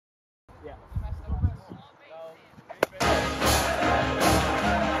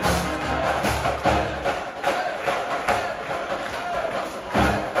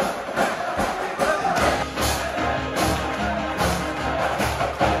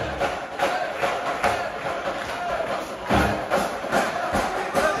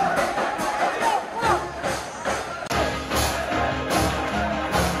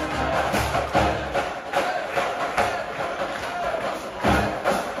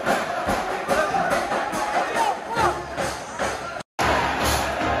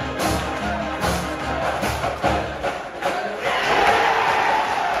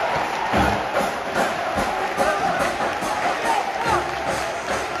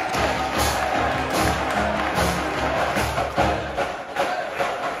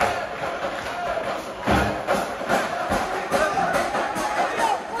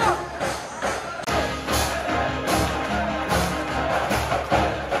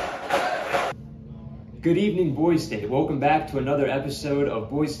Good evening, Boys State. Welcome back to another episode of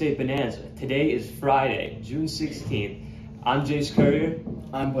Boys State Bonanza. Today is Friday, June 16th. I'm Jace Courier.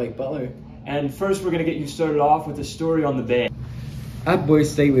 I'm Blake Butler. And first, we're going to get you started off with a story on the band. At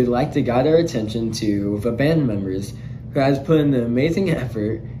Boys State, we'd like to guide our attention to the band members who has put in an amazing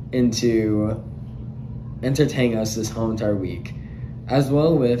effort into entertaining us this whole entire week, as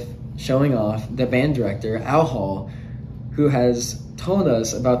well with showing off the band director, Al Hall, who has told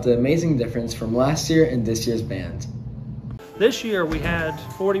us about the amazing difference from last year and this year's band. This year we had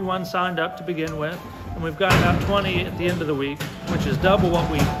 41 signed up to begin with, and we've got about 20 at the end of the week, which is double what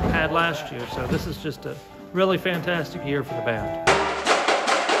we had last year. So this is just a really fantastic year for the band.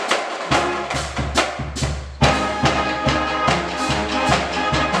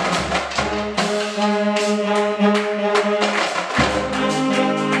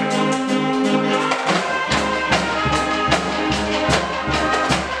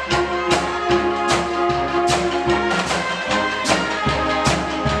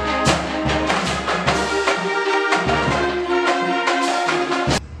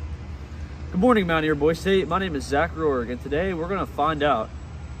 Good morning, Mountaineer Boys State. My name is Zach Rohrig, and today we're going to find out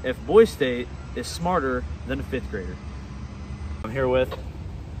if Boys State is smarter than a fifth grader. I'm here with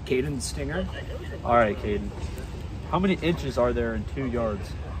Caden Stinger. All right, Caden. How many inches are there in 2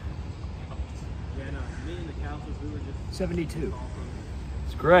 yards? 72.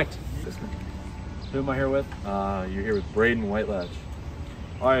 That's correct. Who am I here with? You're here with Braden Whitelatch.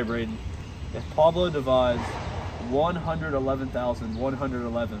 All right, Braden. If Pablo divides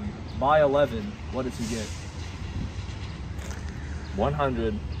 111,111 by 11, what does he get?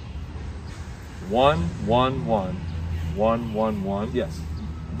 100. 111. 111. Yes.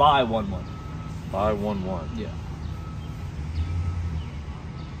 By 1-1. By 1-1. Yeah.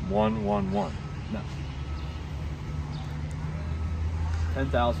 111. No.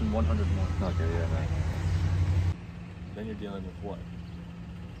 10,101. Okay, yeah, no. Then you're dealing with what?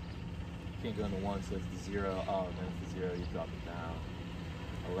 You can't go into 1, so it's the 0. Oh, then it's the 0, you drop it down.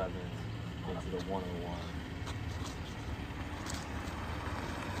 11 into the 101.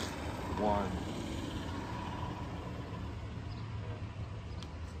 1.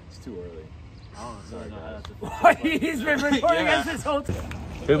 It's too early. Oh, sorry, guys. He's been recording us this whole time.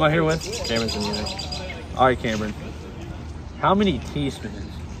 Who am I here with? Cameron's in here. All right, Cameron. How many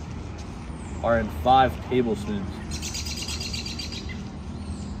teaspoons are in 5 tablespoons?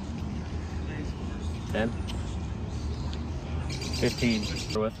 10? 15.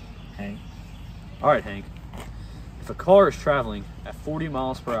 With Hank. All right, Hank. If a car is traveling at 40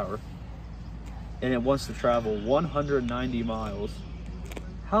 miles per hour and it wants to travel 190 miles,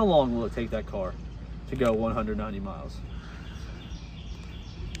 how long will it take that car to go 190 miles?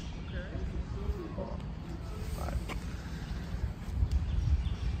 All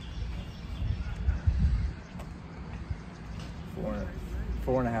right.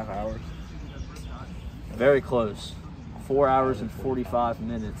 4.5 hours. Very close. 4 hours and 45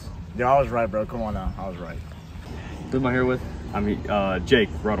 minutes. Yeah, I was right, bro. Come on now. I was right. Who am I here with? I'm Jake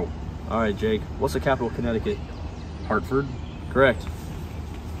Ruddle. All right, Jake. What's the capital of Connecticut? Hartford. Correct.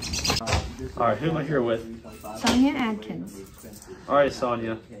 All right, who am I here with? Sonia Adkins. All right,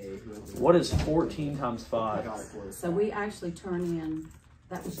 Sonia. What is 14 times 5? So we actually turn in,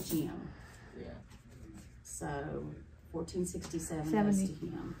 that was Jim. So 1467 goes to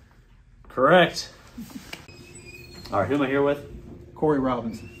him. Correct. All right, who am I here with? Corey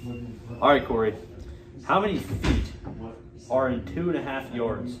Robinson. All right, Corey. How many feet are in 2.5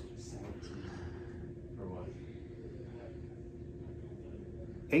 yards?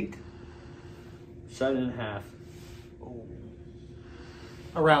 8. 7.5.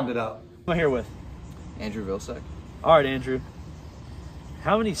 I rounded up. Who am I here with? Andrew Vilsack. All right, Andrew.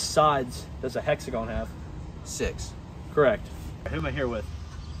 How many sides does a hexagon have? 6. Correct. Who am I here with?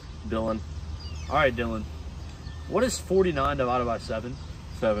 Dylan. All right, Dylan. What is 49 divided by 7?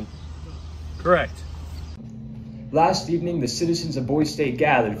 7. Correct. Last evening, the citizens of Boise State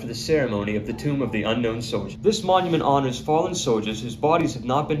gathered for the ceremony of the Tomb of the Unknown Soldier. This monument honors fallen soldiers whose bodies have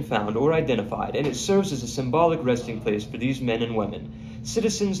not been found or identified, and it serves as a symbolic resting place for these men and women.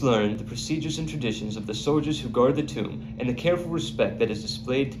 Citizens learned the procedures and traditions of the soldiers who guard the tomb and the careful respect that is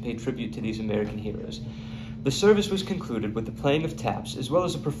displayed to pay tribute to these American heroes. The service was concluded with the playing of taps as well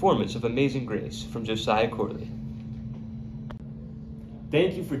as a performance of Amazing Grace from Josiah Corley.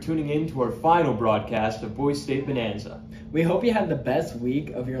 Thank you for tuning in to our final broadcast of Boise State Bonanza. We hope you had the best week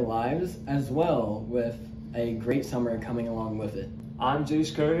of your lives, as well with a great summer coming along with it. I'm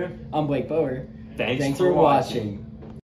Jace Courier. I'm Blake Bower. Thanks Thanks for for watching. watching.